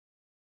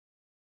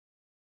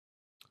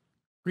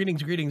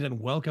Greetings,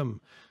 and welcome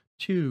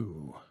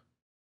to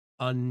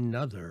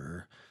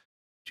another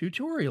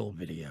tutorial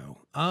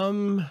video.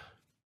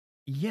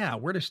 Yeah,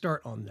 where to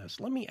start on this?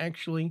 Let me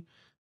actually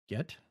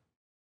get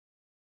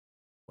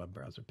web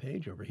browser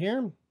page over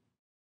here,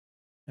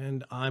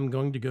 and I'm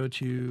going to go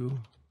to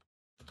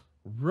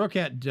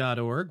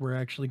Roccat.org. We're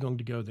actually going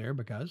to go there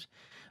because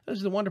those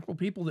are the wonderful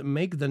people that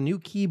make the new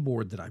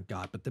keyboard that I've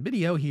got. But the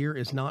video here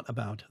is not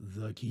about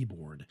the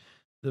keyboard.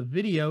 The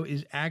video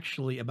is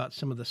actually about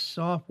some of the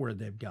software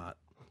they've got.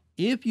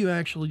 If you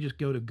actually just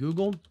go to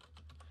Google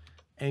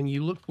and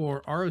you look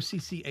for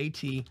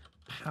ROCCAT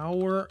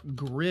Power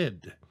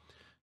Grid,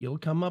 you'll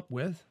come up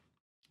with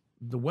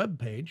the web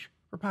page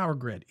for Power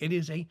Grid. It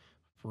is a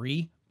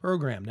free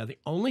program. Now, the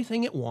only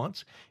thing it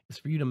wants is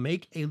for you to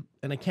make an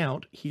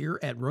account here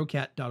at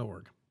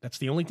roccat.org. That's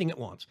the only thing it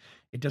wants.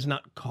 It does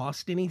not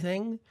cost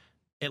anything,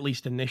 at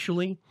least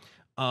initially.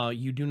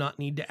 You do not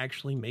need to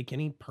actually make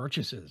any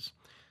purchases.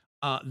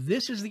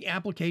 This is the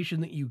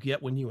application that you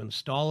get when you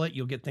install it.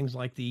 You'll get things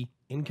like the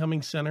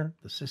incoming center,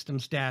 the system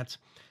stats,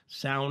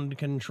 sound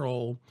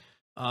control.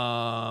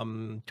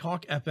 Talk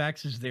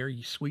FX is their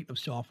suite of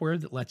software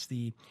that lets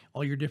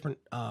all your different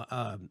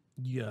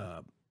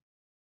Roccat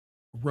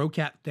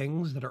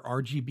things that are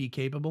RGB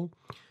capable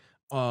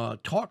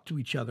talk to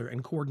each other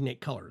and coordinate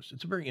colors.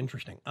 It's very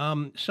interesting.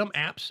 Some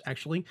apps,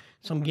 actually,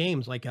 some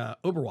games like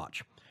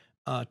Overwatch,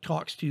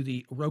 talks to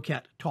the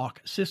Roccat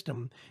Talk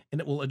system, and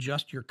it will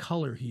adjust your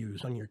color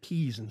hues on your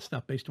keys and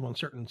stuff based on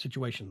certain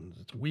situations.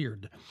 It's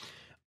weird.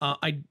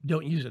 I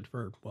don't use it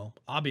for, well,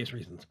 obvious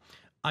reasons.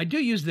 I do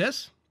use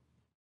this.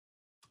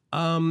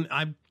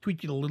 I've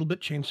tweaked it a little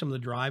bit, changed some of the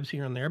drives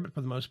here and there, but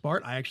for the most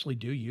part, I actually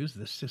do use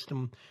this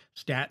system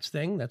stats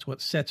thing. That's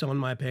what sets on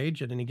my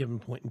page at any given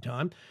point in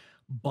time.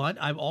 But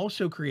I've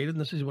also created,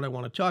 and this is what I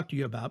want to talk to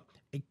you about,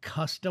 a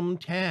custom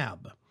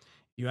tab.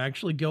 You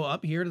actually go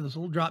up here to this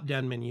little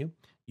drop-down menu.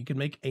 You can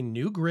make a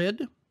new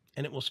grid,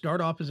 and it will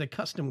start off as a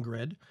custom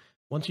grid.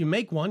 Once you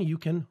make one, you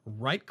can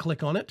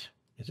right-click on it.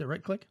 Is it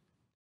right-click?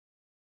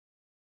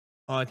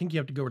 Oh, I think you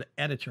have to go to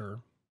Editor.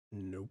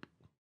 Nope.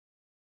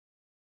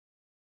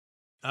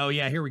 Oh,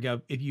 yeah, here we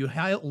go. If you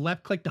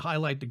left-click to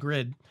highlight the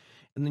grid,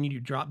 and then you do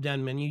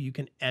drop-down menu, you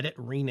can edit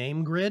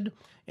rename grid,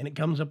 and it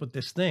comes up with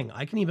this thing.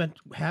 I can even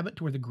have it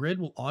to where the grid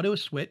will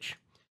auto-switch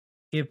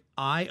if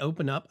I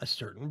open up a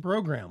certain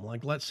program.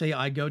 Like, let's say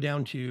I go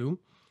down to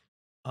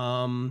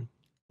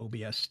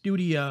OBS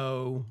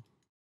Studio.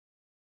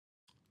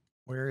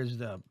 Where is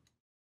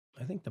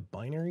I think the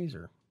binaries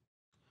are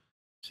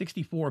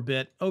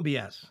 64-bit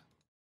OBS.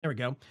 There we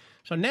go.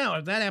 So now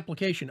if that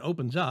application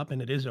opens up, and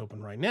it is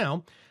open right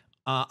now,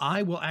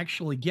 I will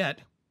actually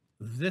get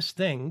this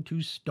thing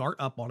to start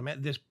up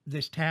automatically.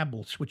 This tab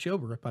will switch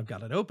over if I've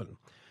got it open.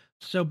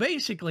 So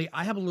basically,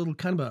 I have a little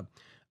kind of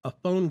a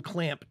phone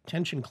clamp,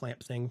 tension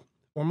clamp thing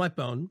for my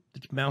phone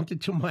that's mounted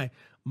to my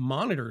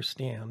monitor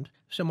stand.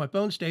 So my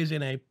phone stays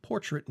in a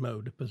portrait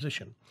mode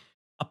position,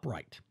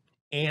 upright.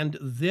 And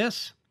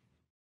this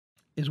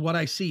is what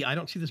I see. I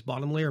don't see this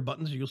bottom layer of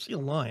buttons. You'll see a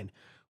line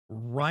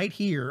right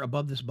here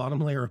above this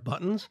bottom layer of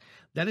buttons.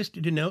 That is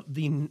to denote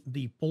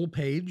the full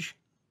page,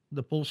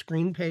 the full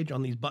screen page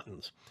on these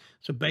buttons.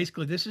 So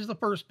basically, this is the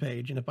first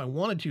page. And if I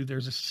wanted to,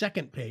 there's a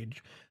second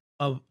page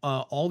of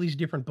all these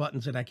different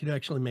buttons that I could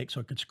actually make, so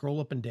I could scroll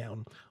up and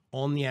down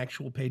on the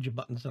actual page of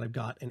buttons that I've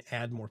got and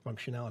add more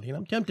functionality. And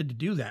I'm tempted to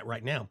do that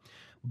right now,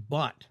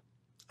 but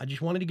I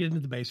just wanted to get into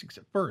the basics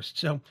at first.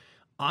 So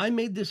I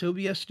made this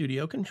OBS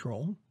Studio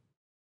control.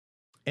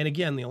 And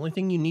again, the only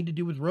thing you need to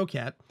do with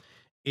Roccat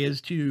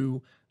is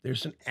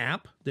there's an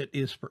app that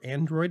is for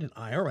Android and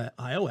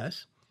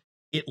iOS.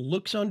 It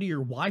looks onto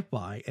your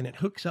Wi-Fi and it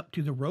hooks up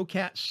to the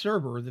Roccat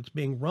server that's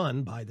being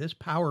run by this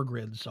Power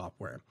Grid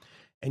software.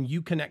 And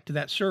you connect to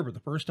that server. The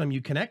first time you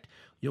connect,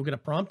 you'll get a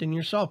prompt in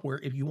your software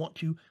if you want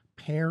to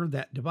pair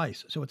that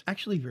device. So it's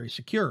actually very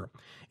secure.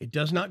 It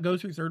does not go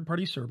through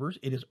third-party servers.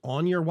 It is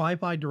on your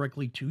Wi-Fi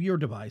directly to your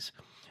device.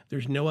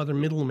 There's no other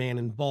middleman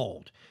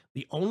involved.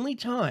 The only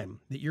time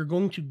that you're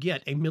going to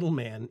get a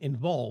middleman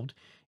involved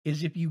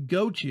is if you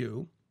go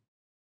to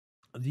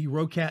the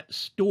Roccat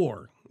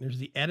store. There's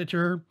the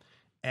editor,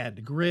 add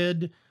to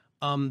grid.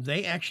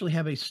 They actually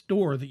have a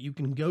store that you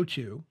can go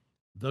to,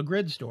 the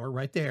grid store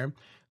right there,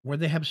 where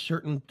they have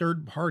certain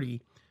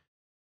third-party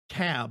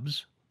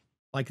tabs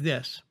like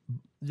this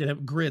that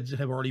have grids that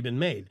have already been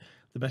made.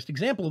 The best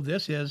example of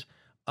this is,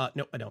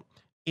 no, I don't,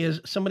 is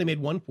somebody made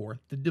one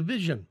for The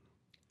Division.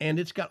 And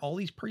it's got all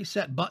these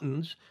preset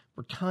buttons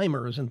for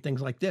timers and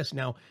things like this.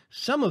 Now,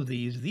 some of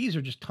these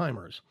are just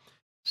timers.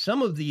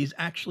 Some of these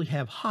actually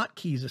have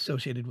hotkeys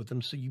associated with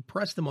them. So you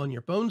press them on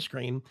your phone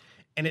screen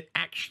and it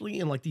actually,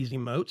 in like these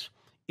emotes,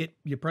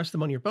 you press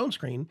them on your phone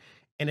screen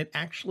and it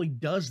actually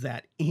does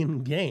that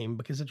in game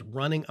because it's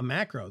running a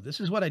macro. This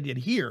is what I did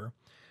here.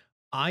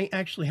 I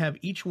actually have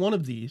each one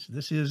of these.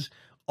 This is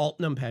Alt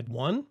Numpad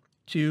 1,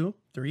 2,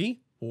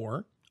 3,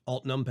 4,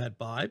 Alt Numpad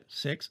 5,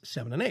 6,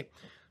 7, and 8.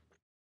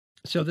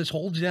 So this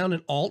holds down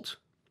an Alt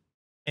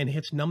and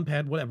hits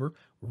Numpad whatever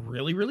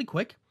really, really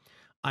quick.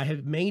 I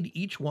have made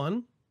each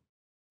one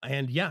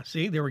And yeah,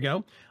 see, there we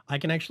go. I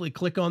can actually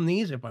click on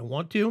these if I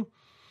want to.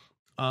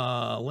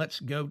 Let's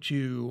go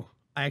to,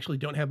 I actually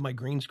don't have my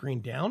green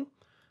screen down,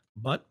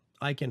 but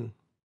I can,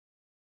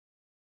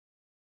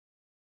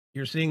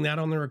 you're seeing that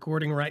on the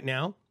recording right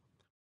now.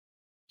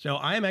 So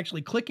I am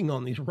actually clicking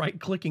on these, right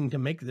clicking to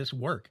make this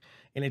work.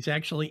 And it's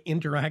actually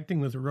interacting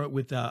with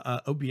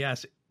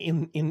OBS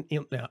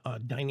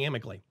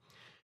dynamically.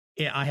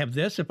 Yeah, I have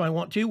this if I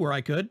want to, where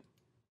I could.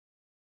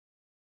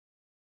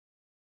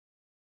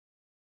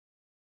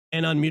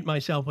 And unmute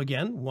myself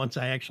again. Once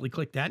I actually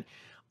click that,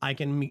 I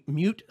can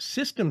mute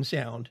system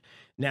sound.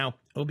 Now,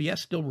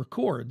 OBS still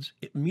records.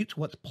 It mutes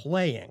what's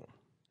playing.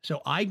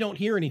 So I don't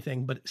hear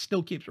anything, but it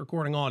still keeps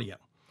recording audio.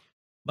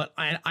 But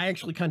I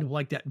actually kind of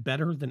like that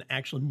better than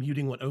actually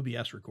muting what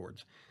OBS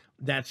records.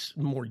 That's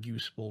more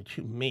useful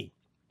to me.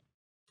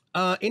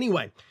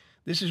 Anyway,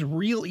 this is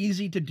real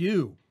easy to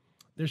do.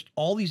 There's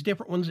all these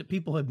different ones that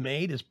people have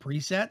made as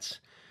presets.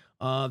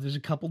 There's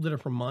a couple that are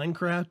from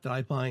Minecraft that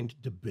I find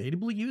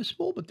debatably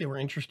useful, but they were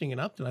interesting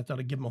enough that I thought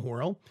I'd give them a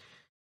whirl.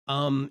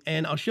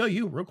 And I'll show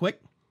you real quick.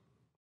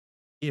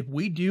 If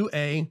we do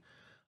a,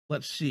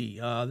 let's see,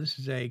 this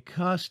is a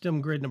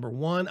custom grid number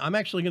 1. I'm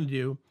actually going to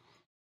do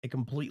a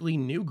completely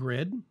new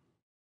grid.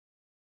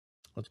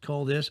 Let's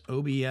call this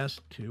OBS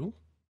 2.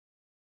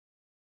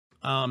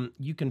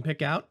 You can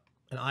pick out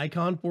an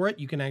icon for it.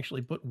 You can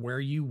actually put where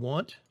you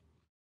want.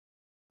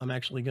 I'm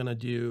actually going to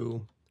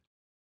do,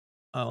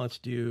 let's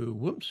do,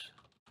 whoops,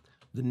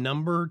 the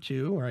number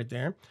 2 right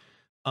there.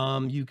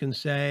 You can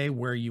say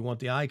where you want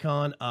the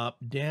icon, up,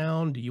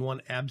 down. Do you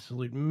want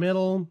absolute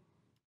middle?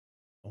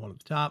 I want it at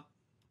the top,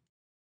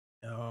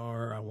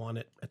 or I want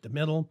it at the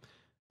middle,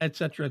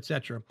 etc.,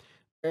 etc.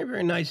 Very,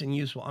 very nice and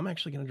useful. I'm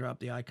actually going to drop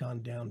the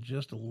icon down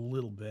just a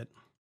little bit.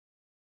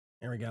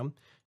 There we go. And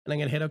I'm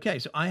going to hit OK.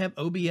 So I have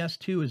OBS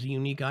 2 as a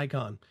unique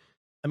icon.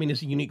 I mean,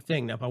 it's a unique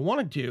thing. Now, if I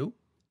wanted to,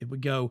 if we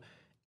go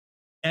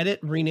edit,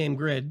 rename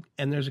grid,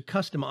 and there's a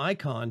custom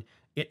icon,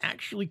 it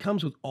actually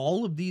comes with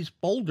all of these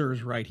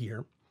folders right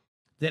here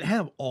that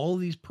have all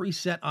of these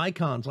preset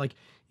icons. Like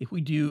if we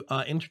do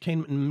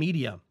entertainment and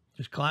media,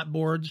 there's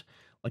clapboards,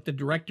 like the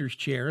director's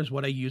chair is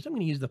what I use. I'm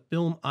going to use the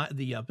film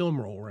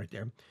roll right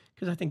there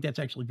because I think that's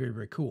actually very,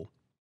 very cool.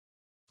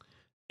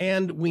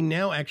 And we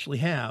now actually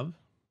have,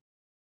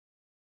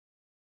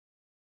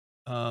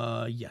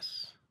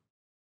 yes.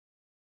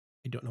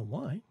 I don't know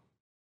why.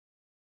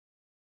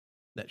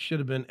 That should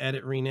have been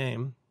edit,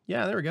 rename.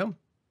 Yeah, there we go.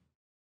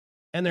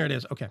 And there it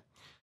is. Okay.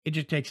 It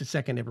just takes a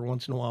second every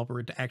once in a while for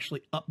it to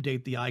actually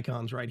update the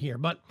icons right here.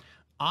 But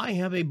I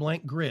have a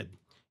blank grid.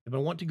 If I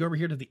want to go over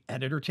here to the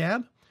editor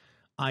tab,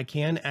 I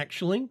can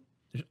actually,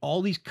 there's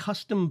all these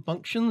custom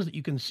functions that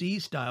you can see,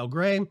 style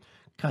gray,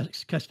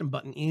 custom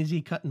button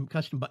easy,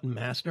 custom button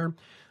master.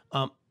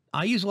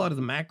 I use a lot of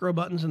the macro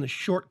buttons and the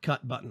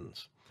shortcut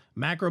buttons.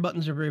 Macro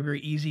buttons are very,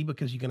 very easy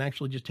because you can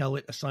actually just tell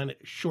it, assign it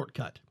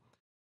shortcut.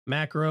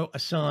 Macro,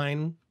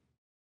 assign,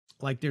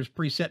 like there's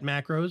preset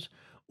macros,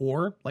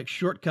 or like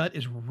shortcut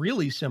is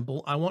really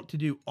simple. I want to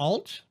do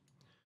Alt,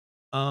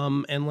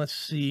 and let's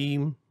see,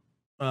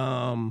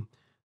 the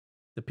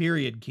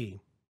period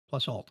key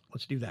plus Alt.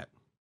 Let's do that.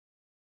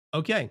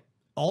 Okay,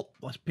 Alt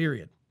plus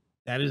period.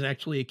 That is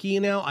actually a key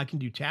now. I can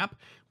do tap,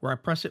 where I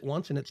press it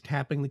once and it's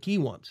tapping the key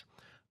once.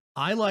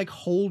 I like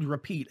hold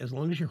repeat. As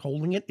long as you're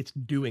holding it, it's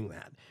doing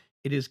that.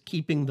 It is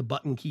keeping the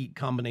button key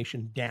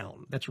combination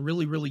down. That's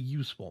really, really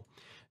useful.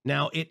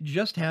 Now, it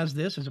just has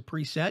this as a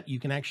preset. You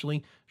can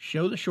actually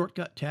show the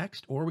shortcut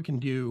text, or we can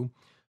do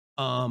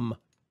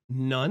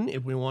none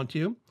if we want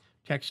to.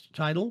 Text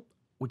title,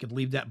 we could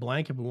leave that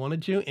blank if we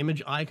wanted to.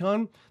 Image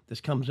icon, this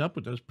comes up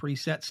with those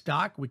preset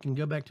stock. We can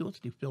go back to, let's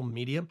do film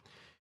media.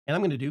 And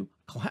I'm going to do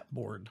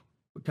clapboard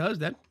because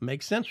that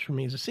makes sense for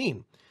me as a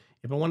scene.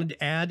 If I wanted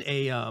to add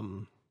a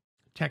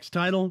text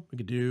title, we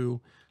could do,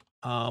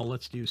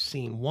 let's do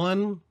scene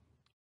 1.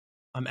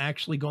 I'm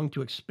actually going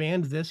to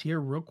expand this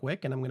here real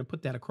quick, and I'm going to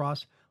put that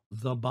across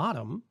the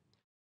bottom.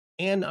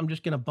 And I'm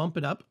just going to bump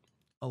it up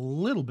a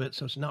little bit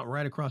so it's not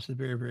right across the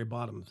very, very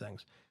bottom of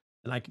things.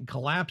 And I can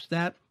collapse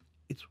that.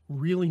 It's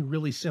really,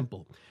 really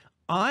simple.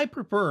 I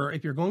prefer,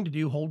 if you're going to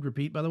do hold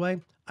repeat, by the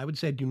way, I would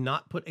say do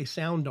not put a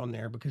sound on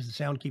there because the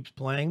sound keeps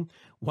playing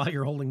while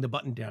you're holding the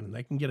button down, and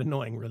that can get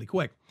annoying really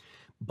quick.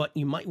 But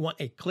you might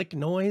want a click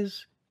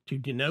noise to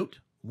denote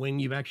when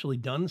you've actually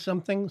done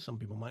something. Some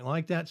people might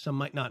like that, some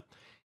might not.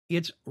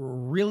 It's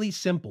really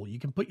simple. You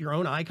can put your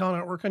own icon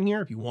artwork on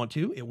here if you want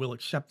to. It will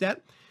accept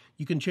that.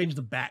 You can change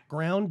the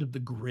background of the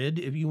grid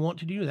if you want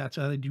to do. That's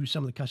how they do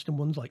some of the custom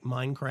ones like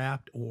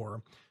Minecraft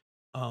or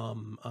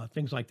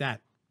things like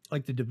that.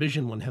 Like the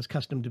Division one has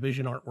custom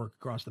Division artwork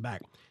across the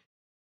back.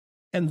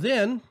 And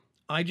then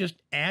I just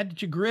add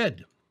to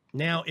grid.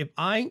 Now, if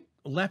I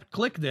left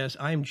click this,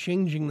 I'm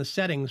changing the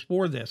settings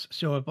for this.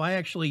 So if I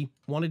actually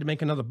wanted to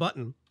make another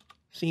button,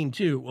 scene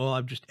 2, well,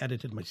 I've just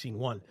edited my scene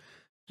 1.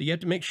 So you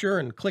have to make sure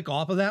and click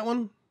off of that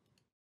one.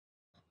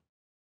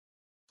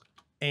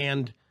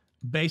 And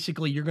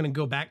basically you're going to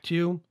go back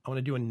to, I want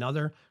to do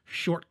another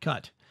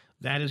shortcut.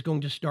 That is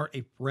going to start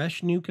a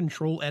fresh new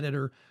control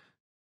editor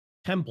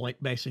template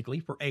basically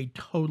for a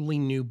totally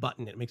new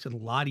button. It makes it a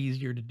lot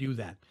easier to do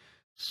that.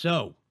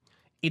 So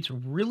it's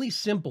really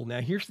simple.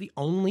 Now, here's the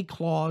only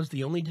clause,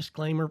 the only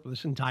disclaimer for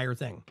this entire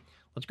thing.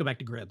 Let's go back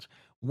to grids.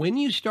 When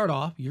you start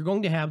off, you're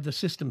going to have the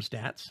system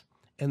stats,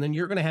 and then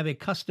you're going to have a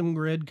custom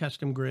grid,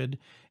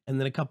 and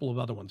then a couple of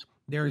other ones.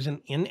 There is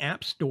an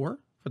in-app store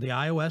for the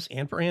iOS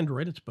and for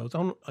Android. It's both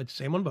on, it's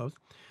same on both.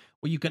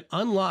 Where you can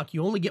unlock,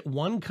 you only get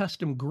one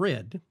custom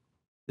grid,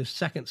 the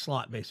second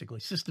slot basically.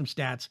 System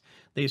stats,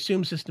 they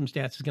assume system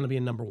stats is going to be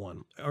a number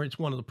one, or it's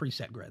one of the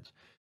preset grids.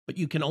 But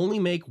you can only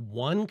make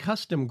one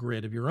custom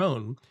grid of your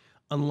own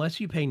unless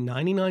you pay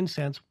 99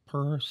 cents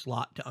per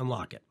slot to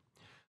unlock it.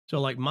 So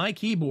like my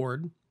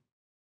keyboard,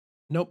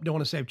 nope, don't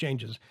want to save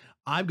changes.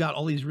 I've got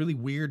all these really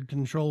weird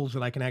controls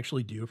that I can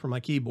actually do for my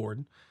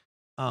keyboard.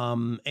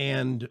 And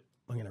I'm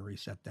going to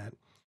reset that.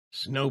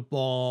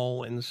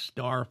 Snowball and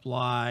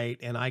Starflight,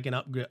 and I can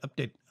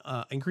update,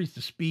 increase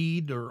the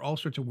speed or all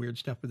sorts of weird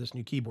stuff for this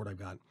new keyboard I've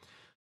got.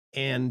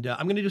 And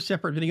I'm going to do a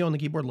separate video on the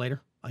keyboard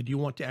later. I do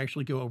want to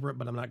actually go over it,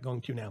 but I'm not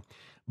going to now.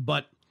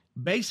 But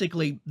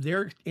basically,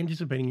 they're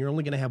anticipating you're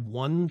only going to have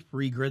one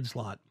free grid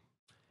slot,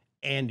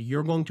 and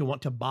you're going to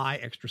want to buy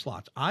extra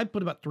slots. I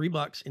put about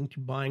 $3 into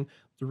buying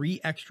 3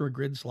 extra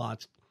grid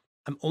slots.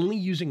 I'm only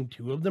using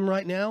 2 of them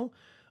right now.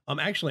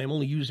 Actually, I'm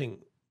only using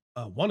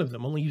one of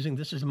them. Only using,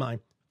 this is my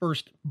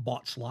first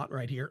bought slot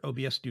right here,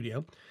 OBS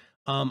Studio.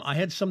 I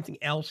had something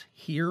else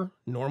here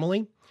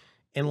normally,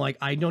 and like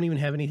I don't even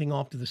have anything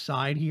off to the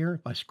side here.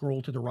 If I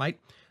scroll to the right,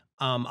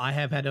 I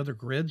have had other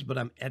grids, but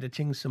I'm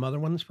editing some other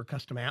ones for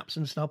custom apps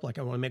and stuff. Like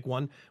I want to make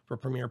one for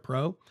Premiere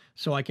Pro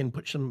so I can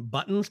put some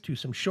buttons to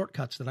some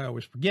shortcuts that I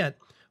always forget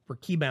for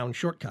keybound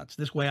shortcuts.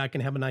 This way I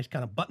can have a nice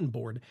kind of button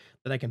board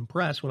that I can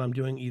press when I'm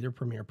doing either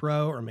Premiere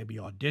Pro or maybe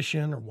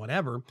Audition or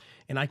whatever.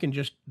 And I can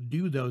just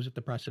do those at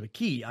the press of a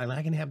key. And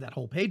I can have that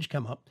whole page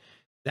come up,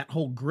 that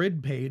whole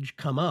grid page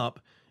come up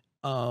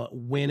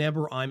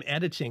whenever I'm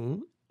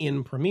editing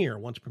in Premiere.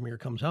 Once Premiere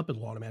comes up,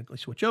 it'll automatically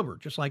switch over,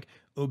 just like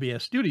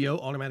OBS Studio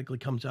automatically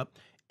comes up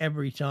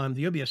every time.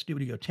 The OBS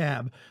Studio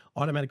tab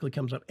automatically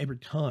comes up every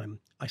time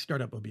I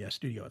start up OBS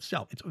Studio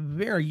itself. It's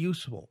very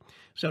useful.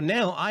 So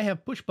now I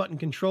have push button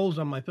controls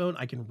on my phone.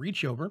 I can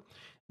reach over.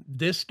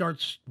 This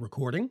starts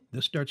recording.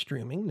 This starts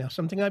streaming. Now,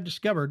 something I've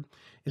discovered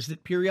is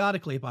that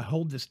periodically, if I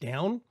hold this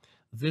down,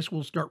 this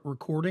will start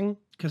recording,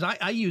 because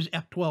I use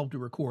F12 to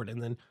record,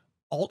 and then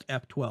Alt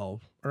F12,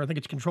 or I think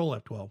it's Control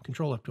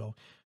F12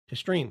 to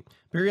stream.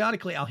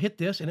 Periodically, I'll hit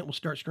this and it will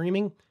start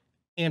streaming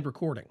and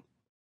recording.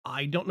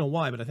 I don't know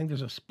why, but I think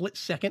there's a split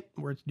second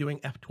where it's doing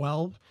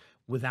F12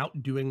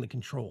 without doing the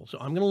control. So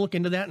I'm going to look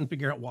into that and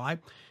figure out why.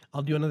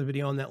 I'll do another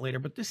video on that later,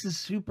 but this is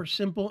super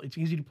simple. It's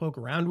easy to poke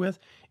around with.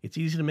 It's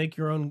easy to make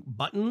your own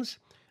buttons.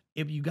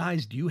 If you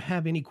guys do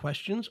have any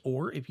questions,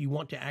 or if you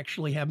want to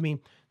actually have me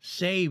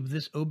save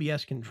this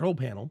OBS control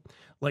panel,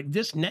 like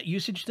this net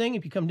usage thing,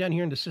 if you come down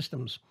here into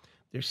systems,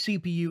 there's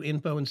CPU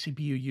info and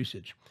CPU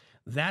usage.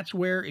 That's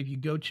where if you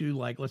go to,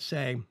 like, let's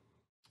say,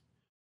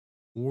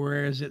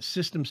 where is it?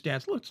 System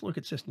stats. Let's look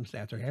at system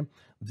stats, okay?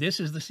 This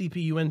is the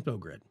CPU info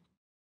grid.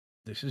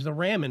 This is the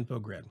RAM info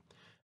grid.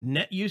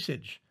 Net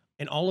usage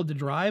and all of the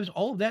drives,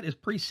 all of that is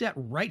preset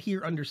right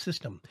here under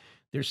system.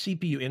 There's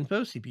CPU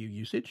info, CPU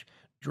usage,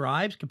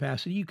 drives,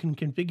 capacity. You can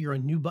configure a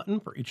new button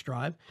for each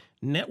drive.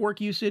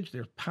 Network usage,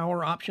 there's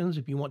power options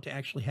if you want to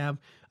actually have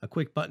a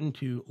quick button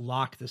to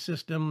lock the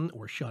system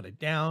or shut it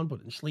down,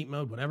 put it in sleep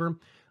mode, whatever.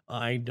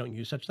 I don't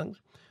use such things.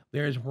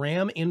 There's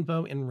RAM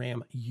info and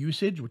RAM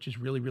usage, which is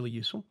really, really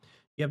useful.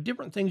 You have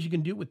different things you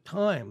can do with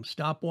time,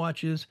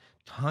 stopwatches,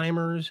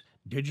 timers,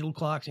 digital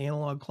clocks,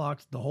 analog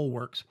clocks, the whole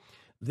works.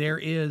 There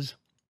is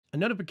a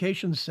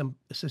notification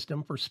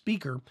system for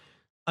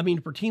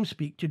for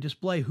TeamSpeak to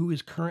display who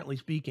is currently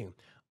speaking.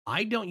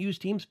 I don't use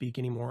TeamSpeak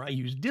anymore. I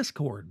use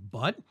Discord,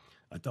 but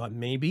I thought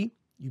maybe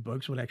you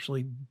folks would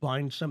actually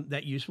find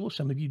that useful.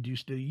 Some of you do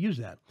still use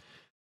that.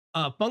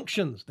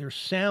 Functions, there's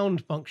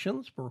sound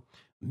functions for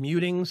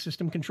muting,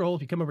 system control.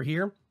 If you come over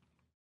here,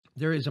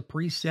 there is a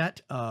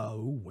preset,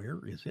 where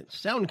is it?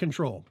 Sound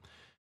control.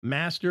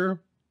 Master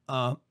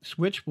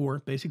switch for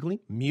basically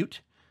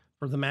mute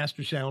for the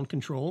master sound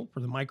control for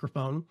the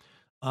microphone.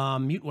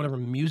 Mute whatever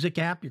music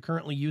app you're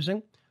currently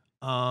using.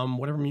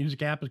 Whatever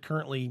music app is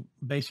currently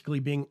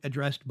basically being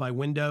addressed by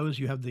Windows.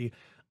 You have the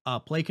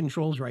play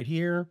controls right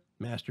here,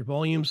 master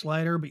volume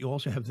slider, but you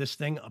also have this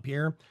thing up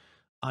here.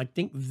 I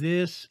think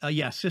this,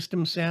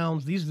 system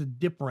sounds. These are the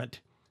different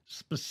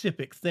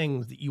specific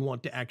things that you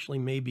want to actually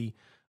maybe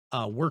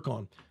work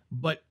on.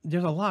 But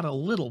there's a lot of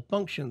little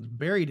functions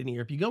buried in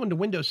here. If you go into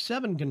Windows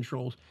 7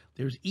 controls,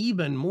 there's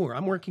even more.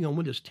 I'm working on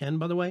Windows 10,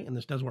 by the way, and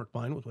this does work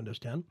fine with Windows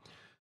 10.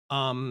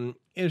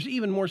 There's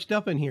even more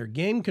stuff in here.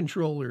 Game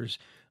controllers.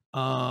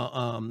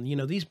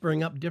 These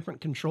bring up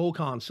different control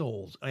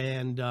consoles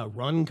and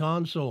run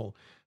console.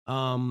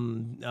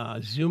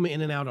 Zoom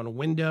in and out on a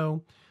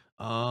window.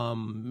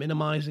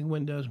 Minimizing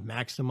windows,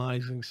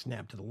 maximizing,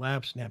 snap to the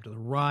left, snap to the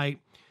right,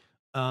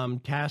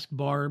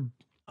 taskbar,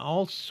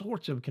 all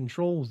sorts of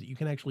controls that you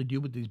can actually do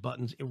with these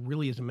buttons. It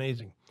really is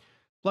amazing.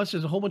 Plus,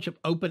 there's a whole bunch of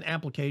open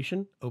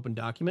application, open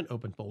document,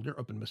 open folder,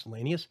 open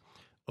miscellaneous,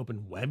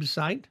 open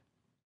website,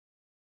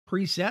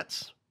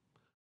 presets,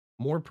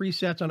 more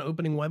presets on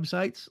opening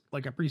websites,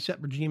 like a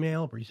preset for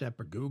Gmail, a preset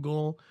for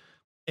Google,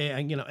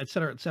 and, et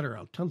cetera, et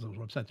cetera. Tons of those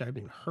websites I haven't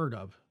even heard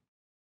of.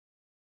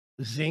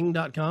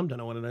 Zing.com, don't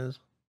know what it is.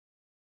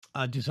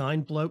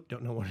 Design Float,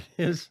 don't know what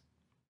it is.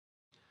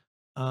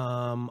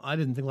 I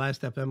didn't think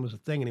Last FM was a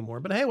thing anymore,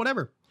 but hey,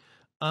 whatever.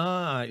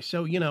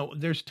 So,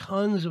 there's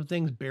tons of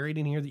things buried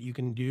in here that you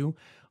can do.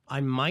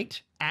 I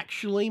might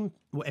actually,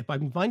 if I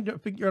can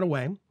figure out a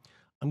way,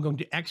 I'm going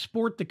to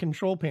export the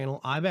control panel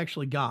I've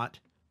actually got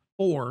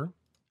for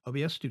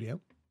OBS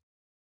Studio,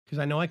 because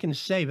I know I can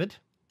save it.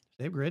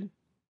 Save grid.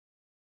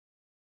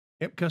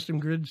 Yep, custom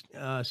grids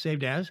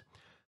saved as.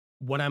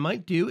 What I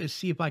might do is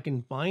see if I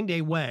can find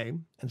a way,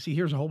 and see,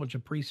 here's a whole bunch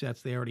of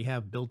presets they already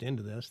have built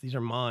into this. These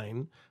are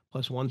mine,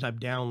 plus ones I've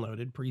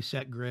downloaded,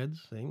 preset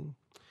grids thing.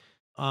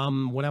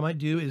 What I might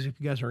do is, if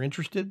you guys are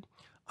interested,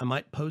 I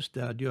might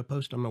do a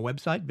post on my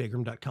website,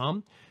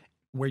 vaygrim.com,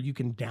 where you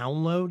can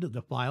download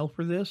the file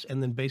for this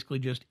and then basically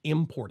just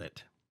import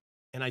it.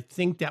 And I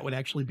think that would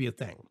actually be a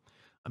thing.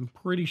 I'm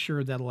pretty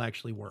sure that'll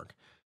actually work.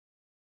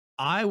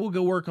 I will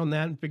go work on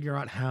that and figure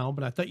out how,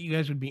 but I thought you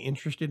guys would be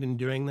interested in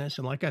doing this.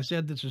 And like I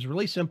said, this is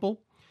really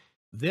simple.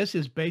 This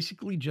is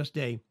basically just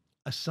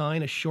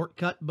assign a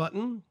shortcut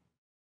button.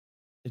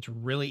 It's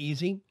really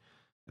easy.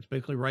 It's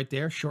basically right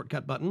there,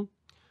 shortcut button.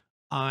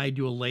 I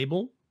do a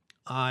label.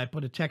 I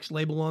put a text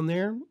label on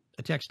there,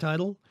 a text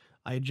title.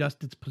 I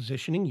adjust its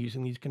positioning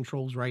using these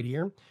controls right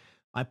here.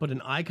 I put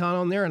an icon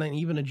on there, and I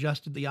even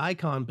adjusted the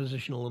icon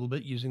position a little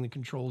bit using the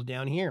controls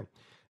down here.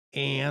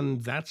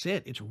 And that's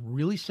it. It's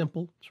really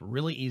simple. It's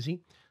really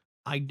easy.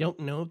 I don't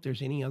know if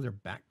there's any other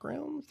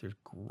backgrounds. There's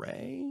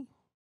gray.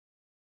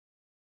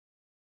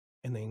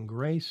 And then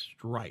gray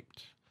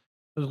striped.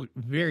 Those look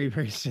very,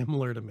 very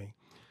similar to me.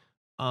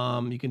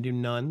 You can do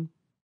none.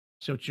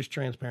 So it's just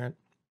transparent.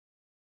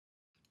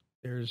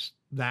 There's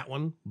that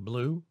one,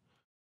 blue.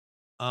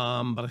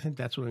 But I think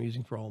that's what I'm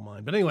using for all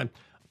mine. But anyway,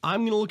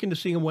 I'm going to look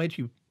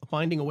into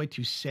finding a way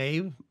to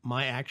save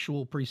my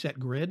actual preset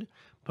grid,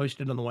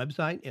 post it on the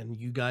website, and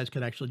you guys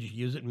could actually just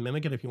use it and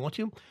mimic it if you want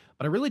to.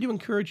 But I really do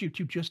encourage you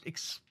to just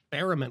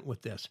experiment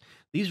with this.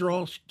 These are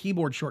all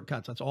keyboard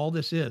shortcuts. That's all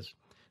this is.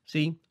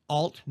 See,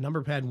 Alt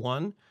number pad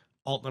 1,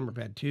 Alt number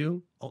pad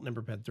 2, Alt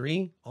number pad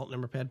 3, Alt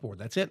number pad 4.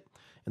 That's it.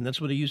 And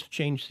that's what I use to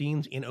change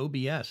scenes in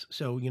OBS.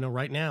 So,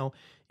 right now,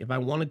 if I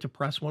wanted to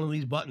press one of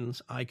these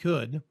buttons, I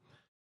could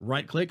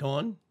right click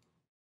on,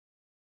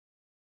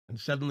 and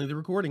suddenly the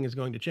recording is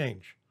going to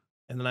change.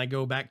 And then I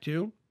go back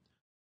to,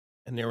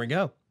 and there we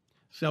go.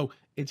 So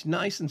it's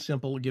nice and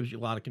simple. It gives you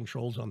a lot of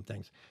controls on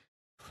things.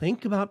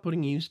 Think about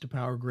putting use to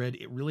Power Grid.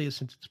 It really is,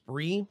 since it's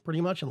free pretty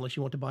much, unless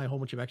you want to buy a whole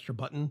bunch of extra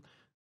button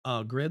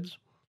grids.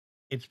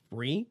 It's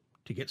free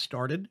to get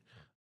started.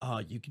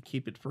 You can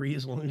keep it free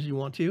as long as you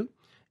want to.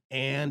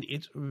 And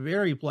it's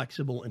very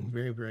flexible and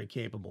very, very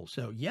capable.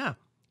 So yeah,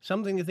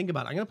 something to think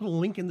about. I'm going to put a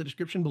link in the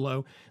description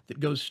below that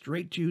goes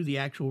straight to the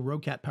actual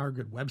Roccat Power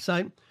Grid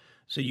website,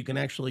 so you can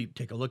actually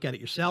take a look at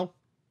it yourself,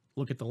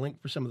 look at the link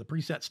for some of the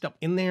preset stuff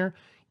in there.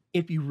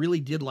 If you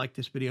really did like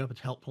this video, if it's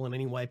helpful in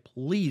any way,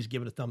 please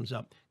give it a thumbs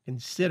up.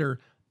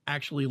 Consider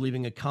actually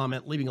leaving a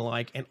comment, leaving a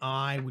like, and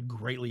I would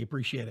greatly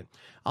appreciate it.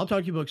 I'll talk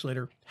to you folks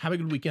later. Have a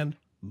good weekend.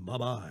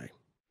 Bye-bye.